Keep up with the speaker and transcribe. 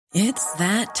It's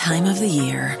that time of the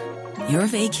year. Your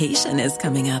vacation is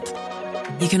coming up.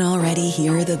 You can already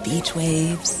hear the beach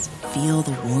waves, feel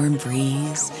the warm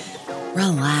breeze,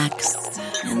 relax,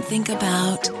 and think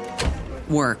about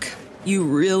work. You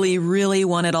really, really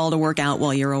want it all to work out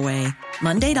while you're away.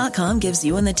 Monday.com gives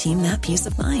you and the team that peace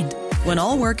of mind. When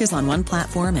all work is on one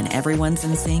platform and everyone's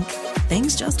in sync,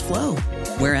 things just flow.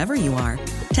 Wherever you are,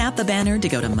 tap the banner to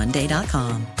go to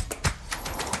Monday.com.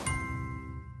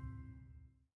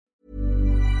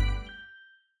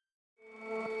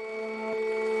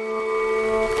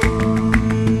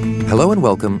 Hello and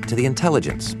welcome to The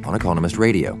Intelligence on Economist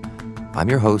Radio. I'm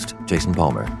your host, Jason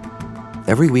Palmer.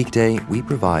 Every weekday, we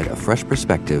provide a fresh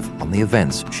perspective on the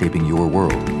events shaping your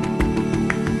world.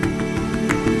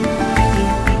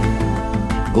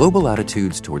 Global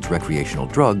attitudes towards recreational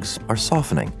drugs are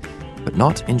softening, but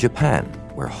not in Japan,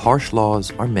 where harsh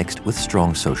laws are mixed with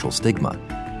strong social stigma.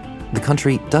 The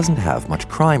country doesn't have much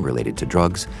crime related to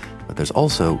drugs, but there's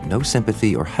also no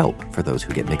sympathy or help for those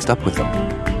who get mixed up with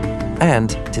them.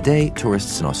 And today,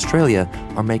 tourists in Australia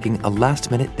are making a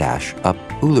last-minute dash up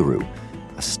Uluru,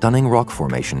 a stunning rock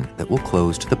formation that will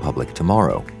close to the public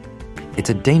tomorrow. It's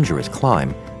a dangerous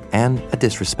climb and a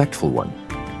disrespectful one.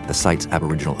 The site's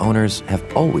Aboriginal owners have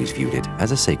always viewed it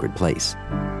as a sacred place.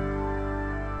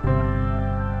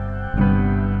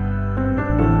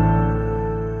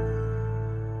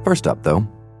 First up, though,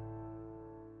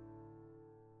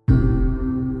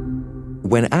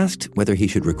 when asked whether he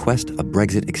should request a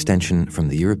Brexit extension from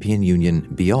the European Union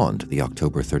beyond the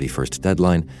October 31st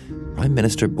deadline, Prime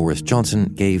Minister Boris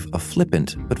Johnson gave a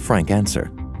flippant but frank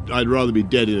answer. I'd rather be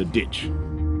dead in a ditch.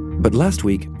 But last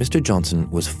week, Mr.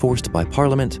 Johnson was forced by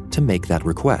Parliament to make that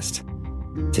request.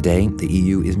 Today, the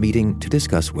EU is meeting to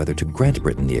discuss whether to grant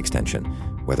Britain the extension.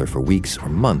 Whether for weeks or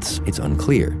months, it's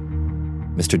unclear.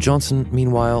 Mr. Johnson,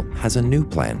 meanwhile, has a new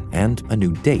plan and a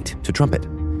new date to trumpet.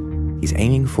 He's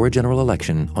aiming for a general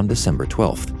election on December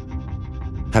 12th.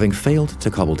 Having failed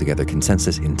to cobble together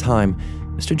consensus in time,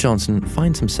 Mr. Johnson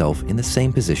finds himself in the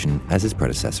same position as his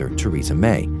predecessor, Theresa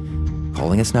May,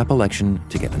 calling a snap election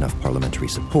to get enough parliamentary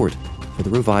support for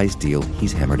the revised deal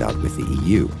he's hammered out with the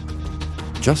EU.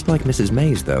 Just like Mrs.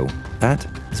 May's, though, that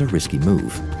is a risky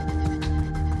move.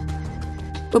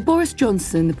 But Boris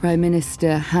Johnson, the Prime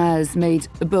Minister, has made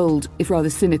a bold, if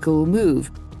rather cynical, move.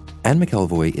 Anne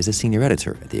McElvoy is a senior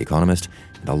editor at The Economist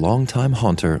and a long-time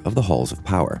haunter of the halls of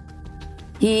power.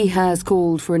 He has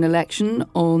called for an election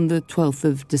on the 12th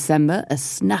of December, a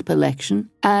snap election,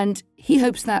 and he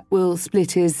hopes that will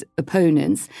split his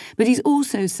opponents. But he's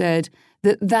also said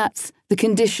that that's the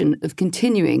condition of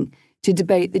continuing to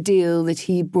debate the deal that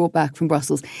he brought back from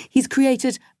Brussels. He's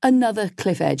created another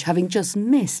cliff edge, having just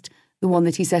missed the one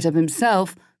that he set up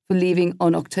himself for leaving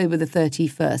on October the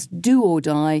 31st. Do or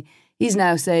die. He's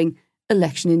now saying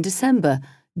election in December.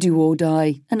 Do or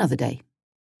die another day.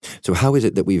 So how is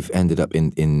it that we've ended up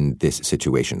in this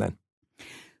situation then?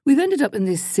 We've ended up in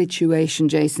this situation,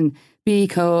 Jason,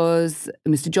 because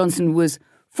Mr. Johnson was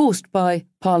forced by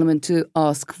Parliament to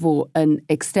ask for an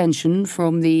extension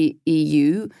from the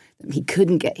EU. He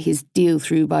couldn't get his deal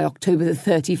through by October the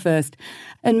 31st.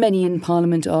 And many in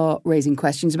Parliament are raising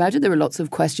questions about it. There are lots of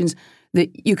questions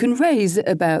that you can raise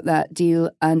about that deal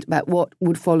and about what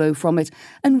would follow from it,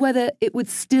 and whether it would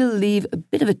still leave a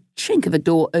bit of a chink of a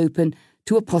door open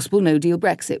to a possible no-deal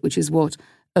Brexit, which is what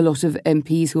a lot of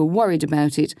MPs who are worried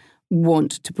about it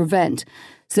want to prevent.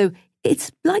 So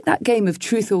it's like that game of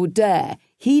truth or dare.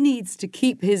 He needs to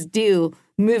keep his deal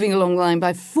moving along the line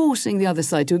by forcing the other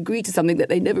side to agree to something that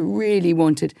they never really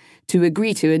wanted to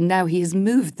agree to, and now he has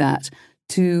moved that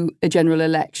to a general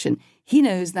election. He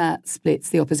knows that splits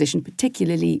the opposition,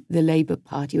 particularly the Labour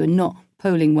Party, who are not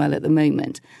polling well at the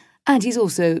moment. And he's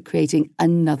also creating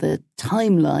another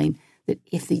timeline that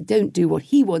if they don't do what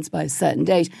he wants by a certain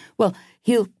date, well,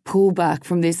 he'll pull back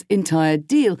from this entire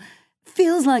deal.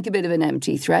 Feels like a bit of an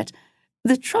empty threat.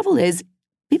 The trouble is,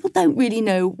 people don't really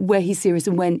know where he's serious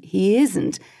and when he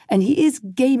isn't. And he is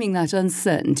gaming that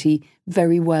uncertainty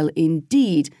very well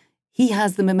indeed. He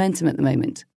has the momentum at the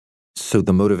moment. So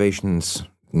the motivations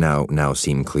now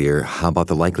seem clear. How about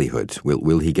the likelihood?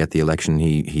 Will he get the election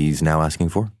he's now asking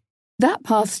for? That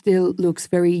path still looks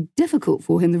very difficult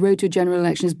for him. The road to a general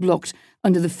election is blocked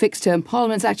under the fixed-term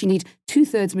parliaments. Actually need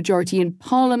 2/3 majority in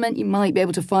Parliament. You might be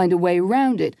able to find a way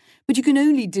around it. But you can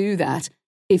only do that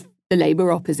if the Labour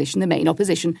opposition, the main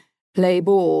opposition, play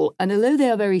ball. And although they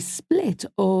are very split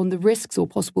on the risks or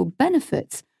possible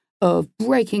benefits of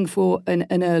breaking for an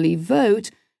early vote,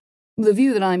 the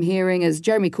view that I'm hearing as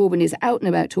Jeremy Corbyn is out and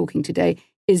about talking today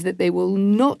is that they will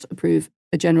not approve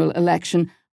a general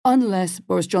election unless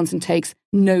Boris Johnson takes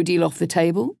no deal off the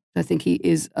table, I think he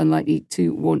is unlikely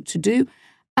to want to do.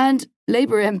 And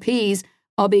Labour MPs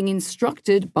are being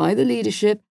instructed by the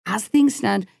leadership, as things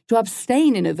stand, to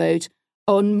abstain in a vote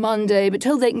on Monday, but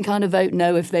told they can kind of vote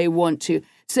no if they want to.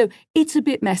 So it's a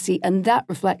bit messy, and that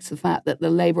reflects the fact that the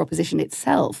Labour opposition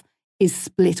itself is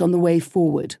split on the way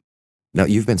forward. Now,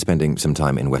 you've been spending some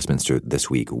time in Westminster this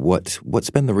week. What's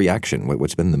been the reaction?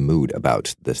 What's been the mood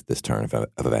about this turn of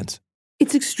events?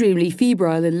 It's extremely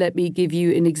febrile, and let me give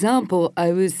you an example.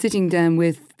 I was sitting down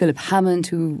with Philip Hammond,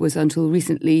 who was until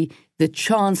recently the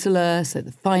Chancellor, so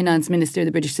the Finance Minister of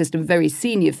the British system, very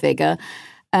senior figure.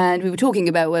 And we were talking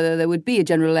about whether there would be a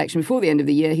general election before the end of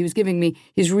the year. He was giving me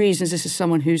his reasons. This is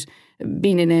someone who's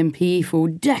been an MP for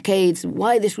decades,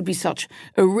 why this would be such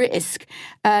a risk.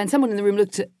 And someone in the room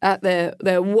looked at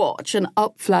their watch, and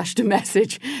up flashed a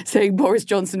message saying Boris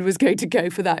Johnson was going to go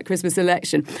for that Christmas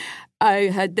election. I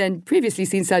had then previously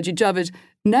seen Sajid Javid,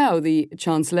 now the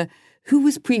Chancellor, who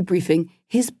was pre-briefing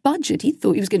his budget. He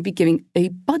thought he was going to be giving a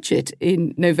budget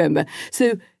in November.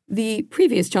 So the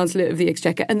previous Chancellor of the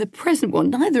Exchequer and the present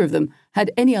one, neither of them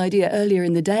had any idea earlier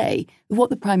in the day of what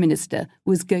the Prime Minister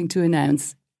was going to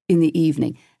announce in the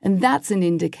evening. And that's an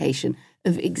indication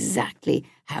of exactly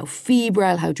how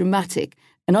febrile, how dramatic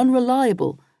and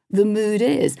unreliable the mood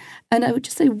is. And I would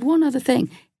just say one other thing.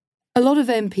 A lot of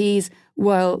MPs,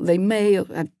 while they may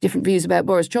have different views about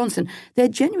Boris Johnson, they're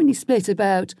genuinely split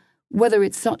about whether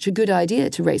it's such a good idea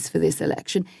to race for this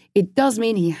election. It does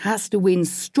mean he has to win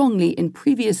strongly in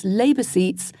previous Labour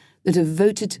seats that have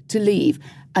voted to leave,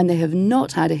 and they have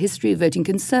not had a history of voting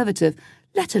Conservative,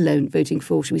 let alone voting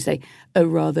for, shall we say, a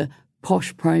rather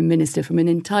posh Prime Minister from an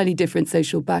entirely different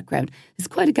social background. It's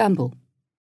quite a gamble.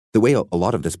 The way a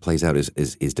lot of this plays out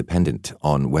is dependent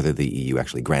on whether the EU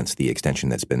actually grants the extension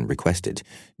that's been requested.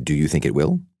 Do you think it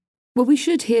will? Well, we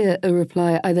should hear a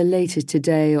reply either later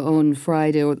today or on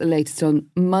Friday or at the latest on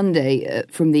Monday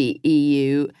from the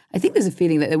EU. I think there's a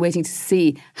feeling that they're waiting to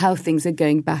see how things are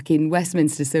going back in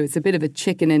Westminster, so it's a bit of a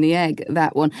chicken and the egg,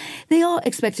 that one. They are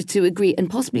expected to agree, and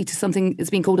possibly to something that's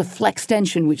been called a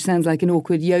flextension, which sounds like an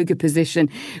awkward yoga position,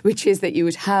 which is that you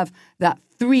would have that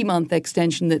 3-month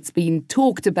extension that's been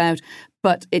talked about,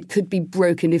 but it could be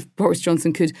broken if Boris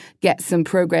Johnson could get some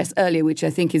progress earlier, which I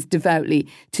think is devoutly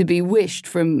to be wished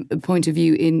from a point of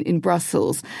view in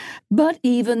Brussels. But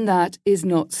even that is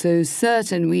not so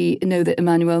certain. We know that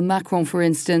Emmanuel Macron, for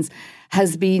instance,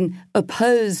 has been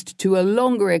opposed to a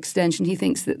longer extension. He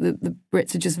thinks that the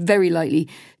Brits are just very likely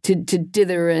to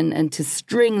dither and to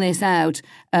string this out,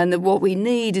 and that what we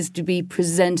need is to be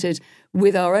presented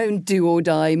with our own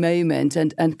do-or-die moment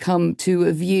and come to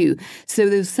a view. So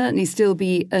there'll certainly still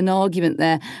be an argument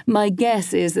there. My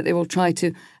guess is that they will try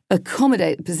to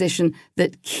accommodate the position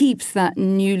that keeps that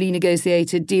newly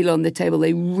negotiated deal on the table.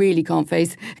 They really can't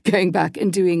face going back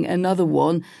and doing another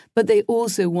one, but they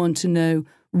also want to know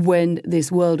when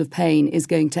this world of pain is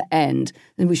going to end.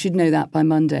 And we should know that by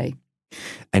Monday.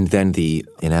 And then the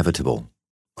inevitable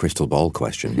crystal ball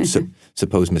question. So,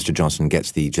 suppose Mr. Johnson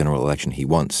gets the general election he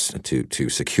wants to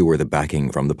secure the backing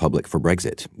from the public for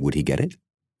Brexit. Would he get it?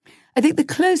 I think the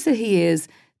closer he is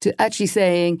to actually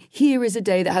saying, here is a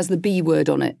day that has the B word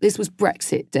on it, this was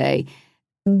Brexit Day,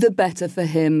 the better for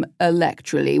him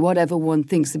electorally, whatever one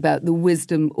thinks about the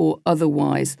wisdom or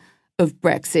otherwise of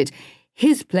Brexit.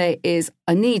 His play is,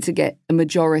 I need to get a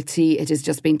majority. It has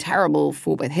just been terrible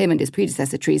for both him and his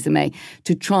predecessor, Theresa May,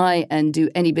 to try and do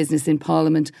any business in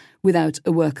Parliament without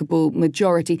a workable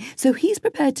majority. So he's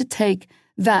prepared to take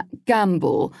that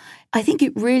gamble. I think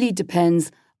it really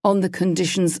depends on the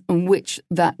conditions on which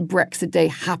that Brexit day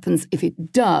happens. If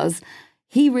it does,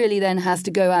 he really then has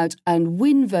to go out and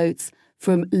win votes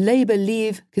from Labour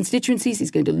Leave constituencies.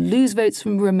 He's going to lose votes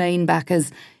from Remain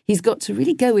backers. He's got to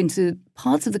really go into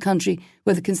parts of the country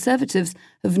where the Conservatives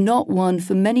have not won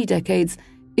for many decades,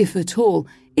 if at all.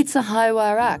 It's a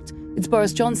high-wire act. It's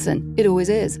Boris Johnson. It always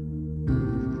is.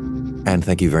 And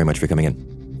thank you very much for coming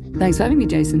in. Thanks for having me,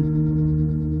 Jason.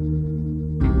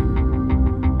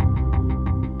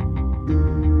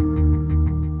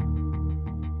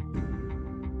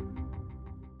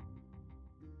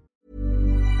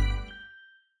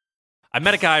 I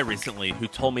met a guy recently who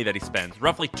told me that he spends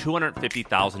roughly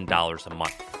 $250,000 a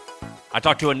month. I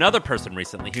talked to another person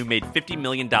recently who made $50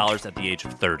 million at the age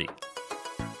of 30.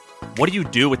 What do you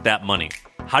do with that money?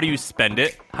 How do you spend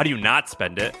it? How do you not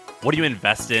spend it? What do you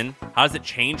invest in? How does it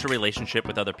change your relationship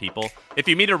with other people? If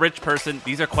you meet a rich person,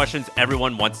 these are questions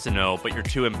everyone wants to know, but you're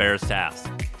too embarrassed to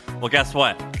ask. Well, guess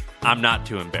what? I'm not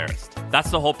too embarrassed. That's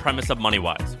the whole premise of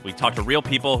MoneyWise. We talk to real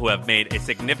people who have made a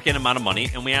significant amount of money,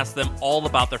 and we ask them all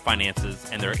about their finances,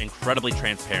 and they're incredibly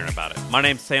transparent about it. My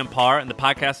name's Sam Parr, and the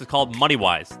podcast is called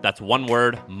MoneyWise. That's one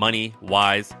word,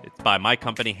 MoneyWise. It's by my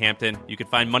company, Hampton. You can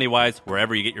find MoneyWise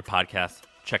wherever you get your podcasts.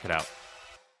 Check it out.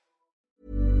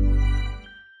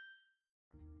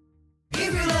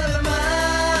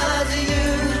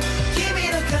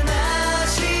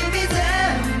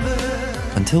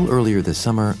 Until earlier this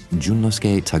summer,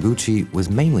 Junnosuke Taguchi was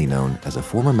mainly known as a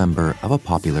former member of a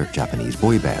popular Japanese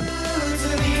boy band.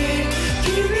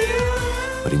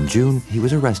 But in June, he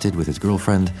was arrested with his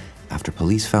girlfriend after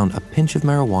police found a pinch of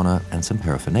marijuana and some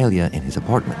paraphernalia in his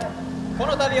apartment.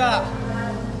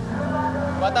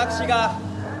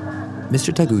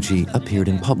 Mr. Taguchi appeared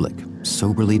in public,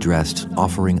 soberly dressed,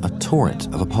 offering a torrent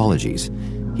of apologies.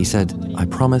 He said, "I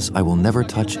promise I will never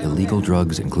touch illegal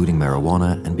drugs, including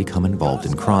marijuana, and become involved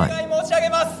in crime."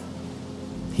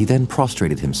 He then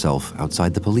prostrated himself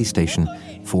outside the police station,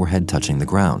 forehead touching the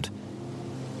ground.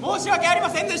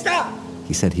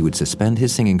 He said he would suspend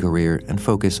his singing career and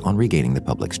focus on regaining the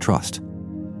public's trust.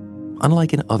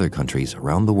 Unlike in other countries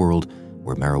around the world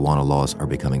where marijuana laws are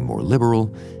becoming more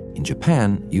liberal, in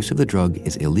Japan, use of the drug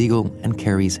is illegal and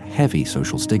carries heavy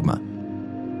social stigma.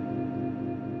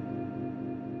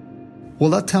 Well,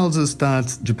 that tells us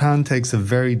that Japan takes a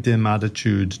very dim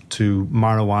attitude to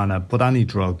marijuana, but any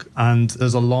drug. And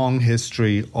there's a long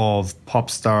history of pop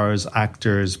stars,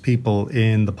 actors, people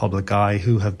in the public eye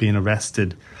who have been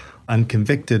arrested and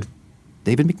convicted.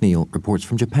 David McNeil reports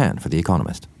from Japan for The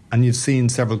Economist. And you've seen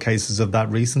several cases of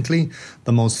that recently.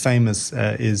 The most famous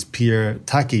is Pierre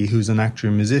Taki, who's an actor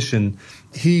and musician.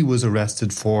 He was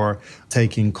arrested for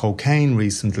taking cocaine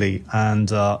recently.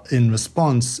 And in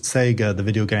response, Sega, the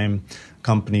video game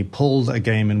company, pulled a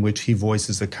game in which he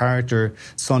voices a character.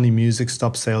 Sony Music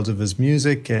stopped sales of his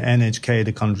music. NHK,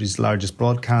 the country's largest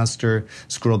broadcaster,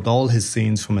 scrubbed all his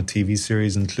scenes from a TV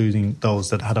series, including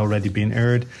those that had already been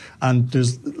aired. And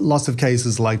there's lots of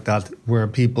cases like that where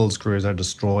people's careers are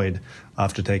destroyed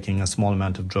after taking a small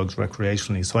amount of drugs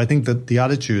recreationally. So I think that the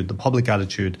attitude, the public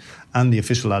attitude and the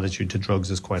official attitude to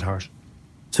drugs is quite harsh.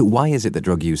 So why is it that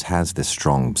drug use has this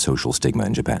strong social stigma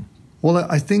in Japan? Well,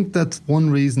 I think that one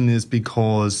reason is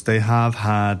because they have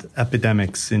had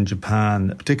epidemics in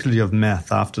Japan, particularly of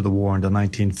meth after the war in the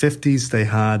 1950s. They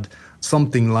had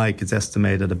something like, it's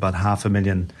estimated, about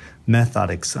 500,000 meth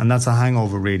addicts. And that's a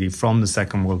hangover really from the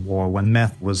Second World War when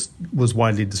meth was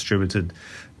widely distributed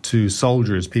to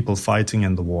soldiers, people fighting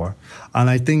in the war.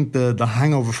 And I think the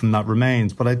hangover from that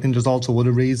remains. But I think there's also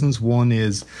other reasons. One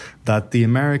is that the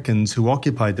Americans who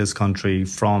occupied this country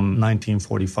from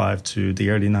 1945 to the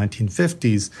early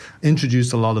 1950s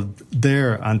introduced a lot of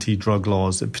their anti-drug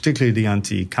laws, particularly the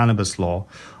anti-cannabis law.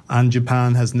 And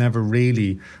Japan has never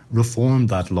really reformed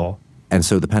that law. And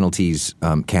so the penalties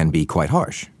can be quite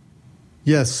harsh.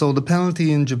 Yes, so the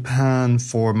penalty in Japan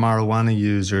for marijuana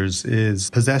users is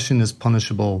possession is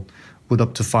punishable with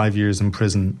up to 5 years in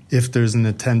prison. If there's an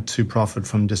intent to profit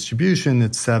from distribution,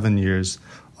 it's 7 years.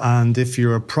 And if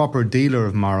you're a proper dealer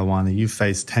of marijuana, you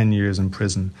face 10 years in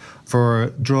prison.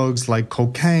 For drugs like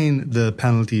cocaine, the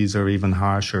penalties are even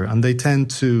harsher. And they tend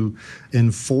to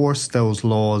enforce those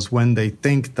laws when they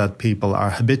think that people are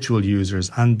habitual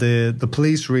users. And the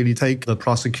police really take the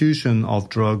prosecution of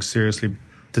drugs seriously.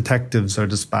 Detectives are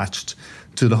dispatched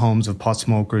to the homes of pot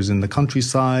smokers in the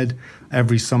countryside.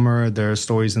 Every summer, there are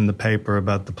stories in the paper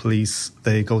about the police.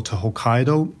 They go to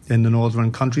Hokkaido in the northern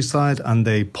countryside and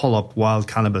they pull up wild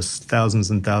cannabis,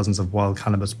 thousands and thousands of wild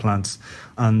cannabis plants,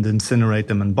 and incinerate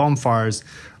them in bonfires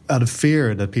out of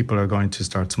fear that people are going to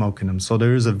start smoking them. So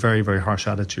there is a very, very harsh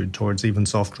attitude towards even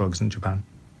soft drugs in Japan.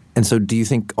 And so do you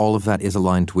think all of that is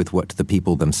aligned with what the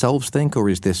people themselves think, or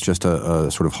is this just a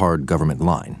sort of hard government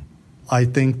line? I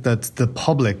think that the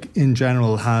public in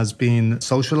general has been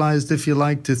socialized, if you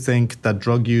like, to think that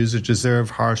drug users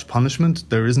deserve harsh punishment.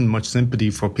 There isn't much sympathy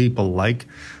for people like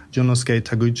Junnosuke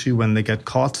Taguchi when they get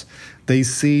caught. They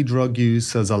see drug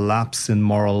use as a lapse in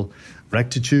moral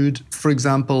rectitude. For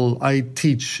example, I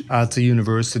teach at a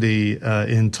university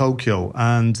in Tokyo,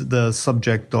 and the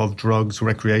subject of drugs,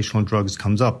 recreational drugs,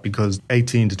 comes up because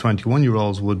 18 to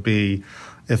 21-year-olds would be,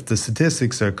 if the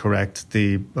statistics are correct,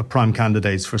 the prime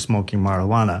candidates for smoking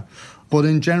marijuana. But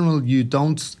in general, you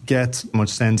don't get much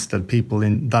sense that people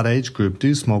in that age group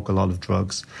do smoke a lot of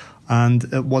drugs. And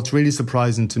what's really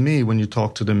surprising to me when you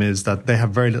talk to them is that they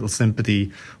have very little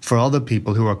sympathy for other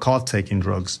people who are caught taking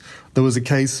drugs. There was a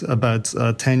case about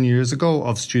 10 years ago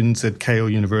of students at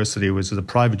Keio University, which is a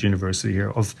private university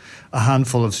here, of a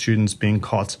handful of students being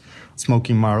caught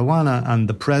smoking marijuana, and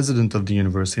the president of the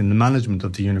university and the management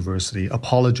of the university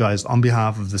apologized on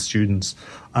behalf of the students.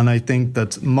 And I think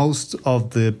that most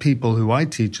of the people who I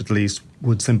teach, at least,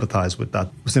 would sympathize with that,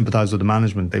 sympathize with the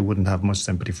management. They wouldn't have much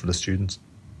sympathy for the students.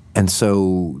 And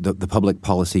so the public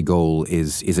policy goal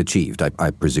is achieved,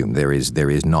 I presume. There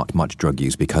is not much drug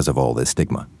use because of all this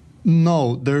stigma.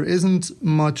 No, there isn't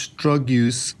much drug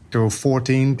use. There were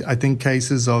 14, I think,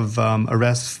 cases of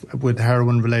arrests with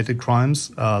heroin-related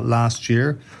crimes last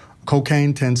year.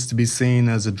 Cocaine tends to be seen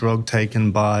as a drug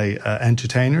taken by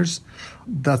entertainers.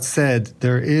 That said,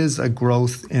 there is a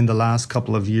growth in the last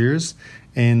couple of years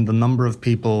in the number of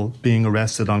people being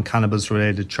arrested on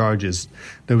cannabis-related charges.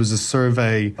 There was a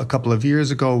survey a couple of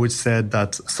years ago which said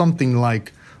that something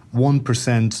like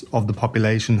 1% of the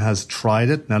population has tried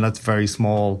it. Now, that's very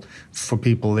small for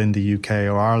people in the UK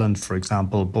or Ireland, for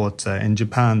example, but in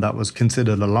Japan, that was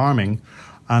considered alarming.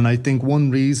 And I think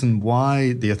one reason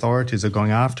why the authorities are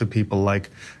going after people like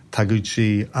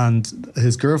Taguchi and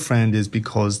his girlfriend is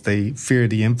because they fear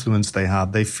the influence they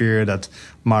have. They fear that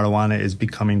marijuana is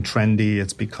becoming trendy.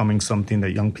 It's becoming something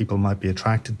that young people might be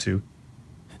attracted to.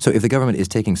 So if the government is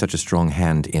taking such a strong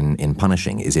hand in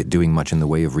punishing, is it doing much in the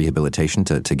way of rehabilitation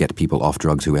to get people off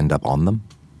drugs who end up on them?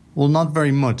 Well, not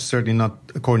very much, certainly not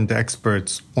according to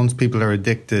experts. Once people are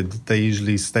addicted, they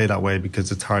usually stay that way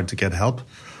because it's hard to get help.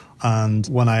 And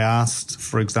when I asked,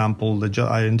 for example,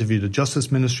 I interviewed a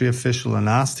Justice Ministry official and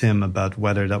asked him about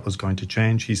whether that was going to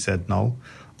change, he said no.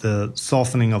 The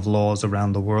softening of laws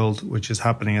around the world, which is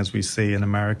happening as we see in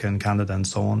America and Canada and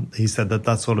so on, he said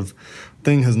that sort of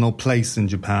thing has no place in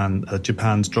Japan, that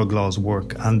Japan's drug laws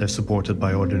work and they're supported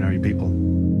by ordinary people.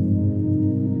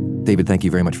 David, thank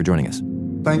you very much for joining us.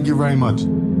 Thank you very much.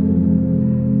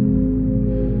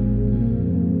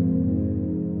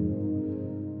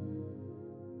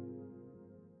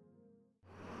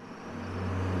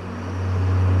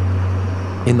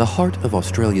 In the heart of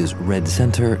Australia's red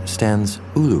centre stands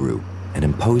Uluru, an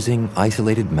imposing,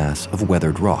 isolated mass of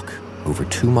weathered rock, over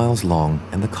 2 miles long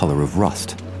and the colour of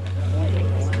rust.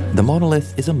 The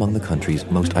monolith is among the country's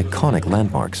most iconic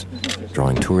landmarks,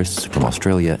 drawing tourists from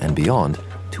Australia and beyond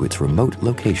to its remote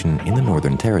location in the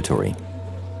Northern Territory.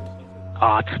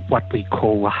 It's what we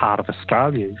call the heart of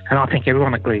Australia. And I think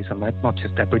everyone agrees on that, not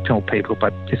just Aboriginal people,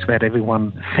 but just about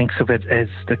everyone thinks of it as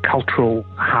the cultural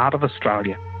heart of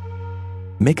Australia.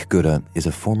 Mick Gooda is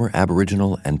a former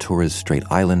Aboriginal and Torres Strait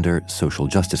Islander social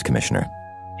justice commissioner.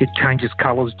 It changes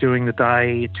colours during the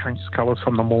day, it changes colours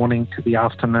from the morning to the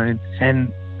afternoon.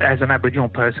 And as an Aboriginal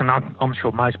person, I'm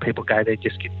sure most people go there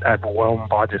just get overwhelmed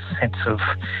by the sense of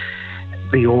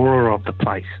the aura of the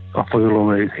place, of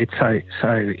Uluru. It's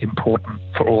so important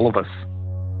for all of us.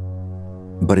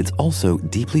 But it's also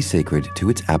deeply sacred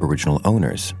to its Aboriginal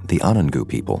owners, the Anangu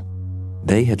people.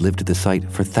 They had lived at the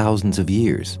site for thousands of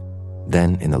years.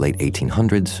 Then, in the late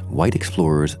 1800s, white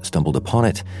explorers stumbled upon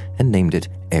it and named it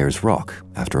Ayers Rock,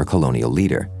 after a colonial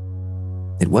leader.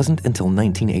 It wasn't until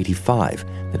 1985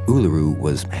 that Uluru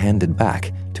was handed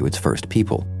back to its first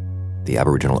people. The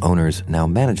Aboriginal owners now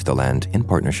manage the land in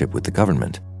partnership with the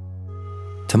government.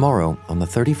 Tomorrow, on the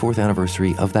 34th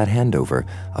anniversary of that handover,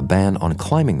 a ban on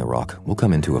climbing the rock will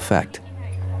come into effect.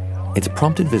 It's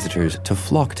prompted visitors to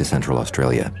flock to Central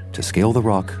Australia to scale the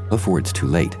rock before it's too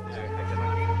late.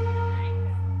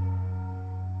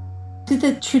 To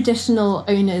the traditional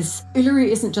owners, Uluru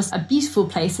isn't just a beautiful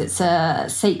place, it's a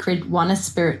sacred one, a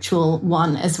spiritual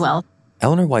one as well.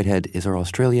 Eleanor Whitehead is our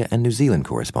Australia and New Zealand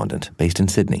correspondent based in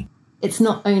Sydney. It's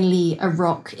not only a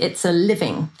rock, it's a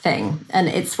living thing, and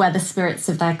it's where the spirits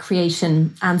of their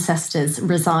creation ancestors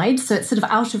reside. So it's sort of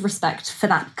out of respect for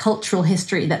that cultural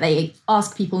history that they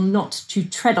ask people not to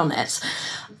tread on it.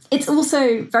 It's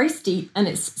also very steep and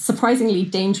it's surprisingly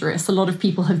dangerous. A lot of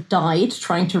people have died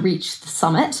trying to reach the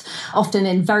summit, often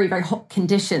in very, very hot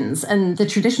conditions. And the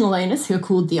traditional owners, who are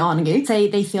called the Anangu, say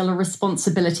they feel a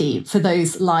responsibility for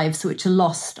those lives which are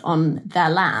lost on their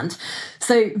land.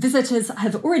 So visitors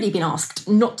have already been asked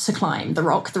not to climb the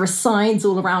rock. There are signs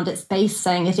all around its base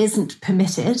saying it isn't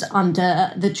permitted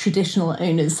under the traditional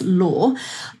owners' law.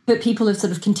 But people have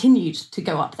sort of continued to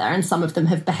go up there, and some of them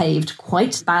have behaved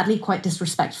quite badly, quite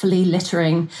disrespectfully,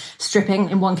 littering, stripping.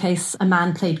 In one case, a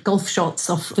man played golf shots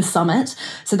off the summit.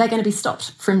 So they're going to be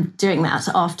stopped from doing that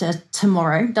after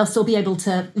tomorrow. They'll still be able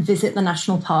to visit the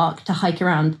national park, to hike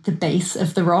around the base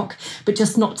of the rock, but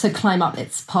just not to climb up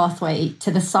its pathway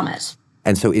to the summit.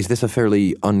 And so is this a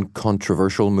fairly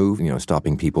uncontroversial move,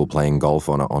 stopping people playing golf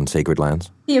on sacred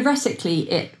lands?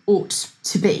 Theoretically, it ought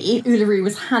to be. Uluru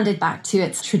was handed back to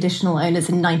its traditional owners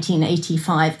in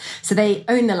 1985. So they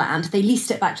own the land, they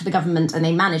leased it back to the government, and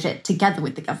they manage it together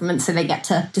with the government. So they get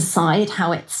to decide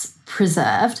how it's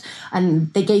preserved.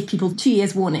 And they gave people 2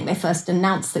 years warning. They first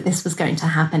announced that this was going to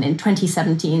happen in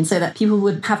 2017 so that people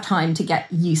would have time to get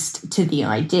used to the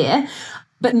idea.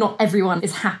 But not everyone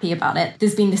is happy about it.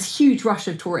 There's been this huge rush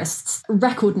of tourists,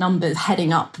 record numbers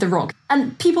heading up the rock.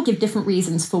 And people give different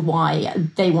reasons for why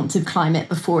they want to climb it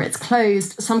before it's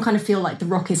closed. Some kind of feel like the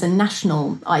rock is a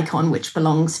national icon which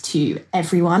belongs to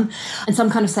everyone. And some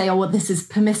kind of say, this is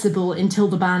permissible until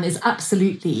the ban is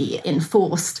absolutely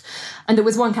enforced. And there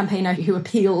was one campaigner who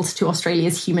appealed to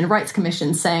Australia's Human Rights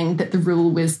Commission saying that the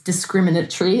rule was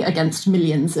discriminatory against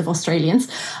millions of Australians.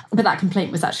 But that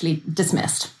complaint was actually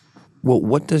dismissed. Well,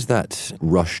 what does that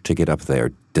rush to get up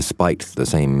there, despite the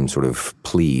same sort of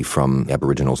plea from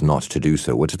Aboriginals not to do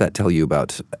so, what does that tell you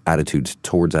about attitudes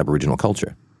towards Aboriginal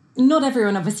culture? Not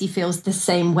everyone obviously feels the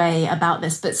same way about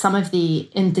this, but some of the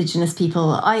Indigenous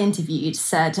people I interviewed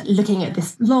said, looking at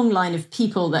this long line of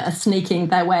people that are snaking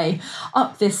their way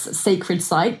up this sacred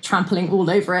site, trampling all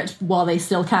over it while they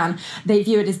still can, they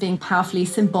view it as being powerfully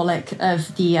symbolic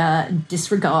of the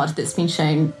disregard that's been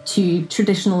shown to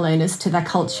traditional owners, to their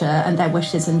culture and their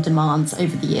wishes and demands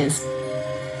over the years.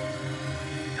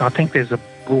 I think there's a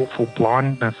willful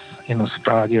blindness in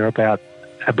Australia about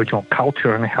Aboriginal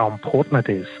culture and how important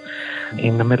it is.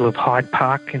 In the middle of Hyde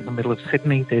Park, in the middle of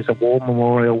Sydney, there's a war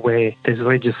memorial where there's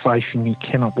legislation you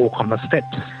cannot walk on the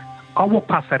steps. I walk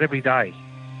past that every day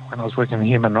when I was working in the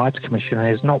Human Rights Commission, and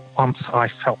there's not once I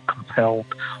felt compelled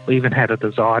or even had a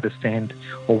desire to stand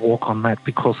or walk on that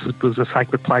because it was a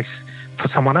sacred place for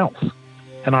someone else.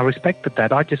 And I respected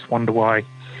that. I just wonder why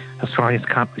Australians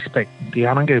can't respect the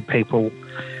Anangu people,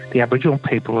 the Aboriginal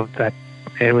people of that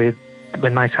area,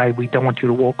 when they say we don't want you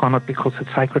to walk on it because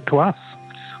it's sacred to us.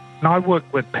 And I work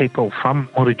with people from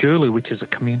Mutijulu, which is a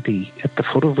community at the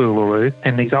foot of Uluru,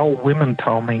 and these old women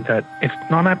told me that if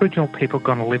non-Aboriginal people are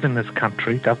going to live in this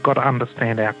country, they've got to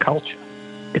understand our culture.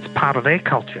 It's part of their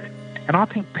culture. And I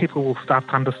think people will start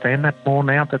to understand that more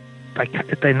now that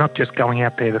they're not just going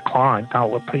out there to climb.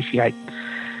 They'll appreciate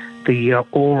the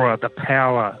aura, the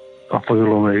power of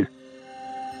Uluru.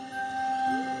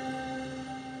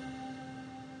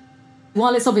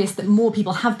 While it's obvious that more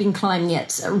people have been climbing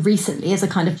it recently as a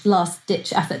kind of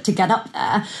last-ditch effort to get up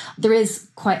there is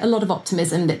quite a lot of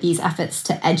optimism that these efforts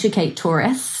to educate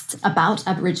tourists about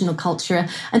Aboriginal culture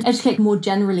and educate more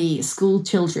generally school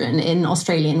children in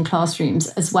Australian classrooms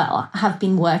as well have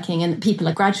been working, and people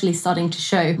are gradually starting to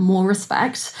show more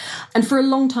respect. And for a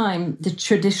long time, the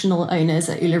traditional owners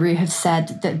at Uluru have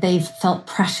said that they've felt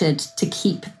pressured to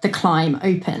keep the climb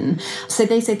open. So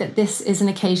they say that this is an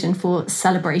occasion for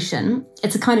celebration.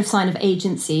 It's a kind of sign of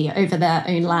agency over their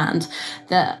own land,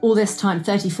 that all this time,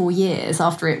 34 years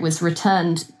after it was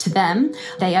returned to them,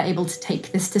 they are able to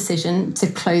take this decision to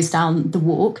close down the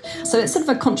walk. So it's sort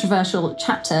of a controversial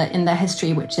chapter in their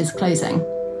history which is closing.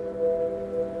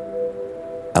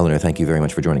 Eleanor, thank you very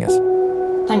much for joining us.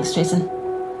 Thanks, Jason.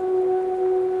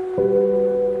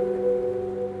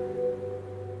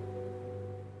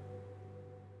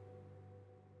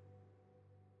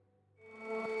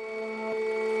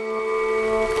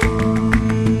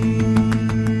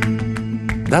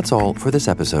 That's all for this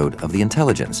episode of The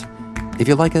Intelligence. If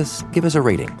you like us, give us a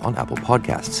rating on Apple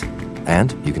Podcasts.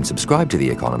 And you can subscribe to The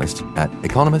Economist at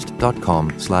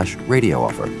economist.com/radio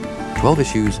offer. 12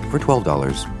 issues for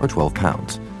 $12 or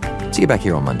 £12. See you back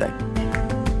here on Monday.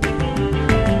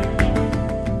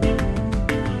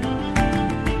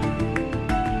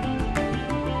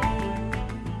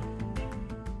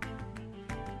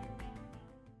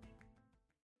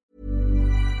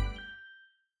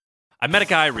 I met a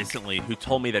guy recently who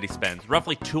told me that he spends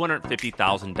roughly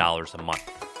 $250,000 a month.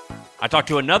 I talked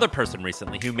to another person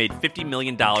recently who made $50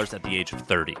 million at the age of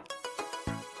 30.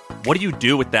 What do you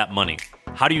do with that money?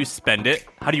 How do you spend it?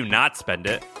 How do you not spend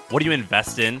it? What do you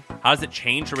invest in? How does it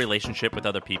change your relationship with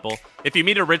other people? If you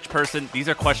meet a rich person, these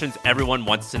are questions everyone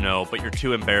wants to know, but you're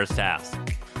too embarrassed to ask.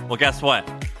 Well, guess what?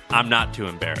 I'm not too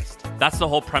embarrassed. That's the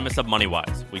whole premise of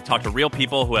MoneyWise. We talk to real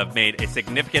people who have made a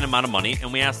significant amount of money,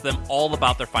 and we ask them all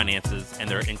about their finances, and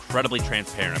they're incredibly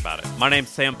transparent about it. My name's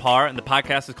Sam Parr, and the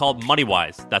podcast is called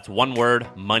MoneyWise. That's one word,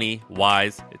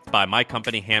 MoneyWise. It's by my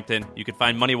company, Hampton. You can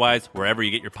find MoneyWise wherever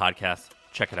you get your podcasts.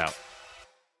 Check it out.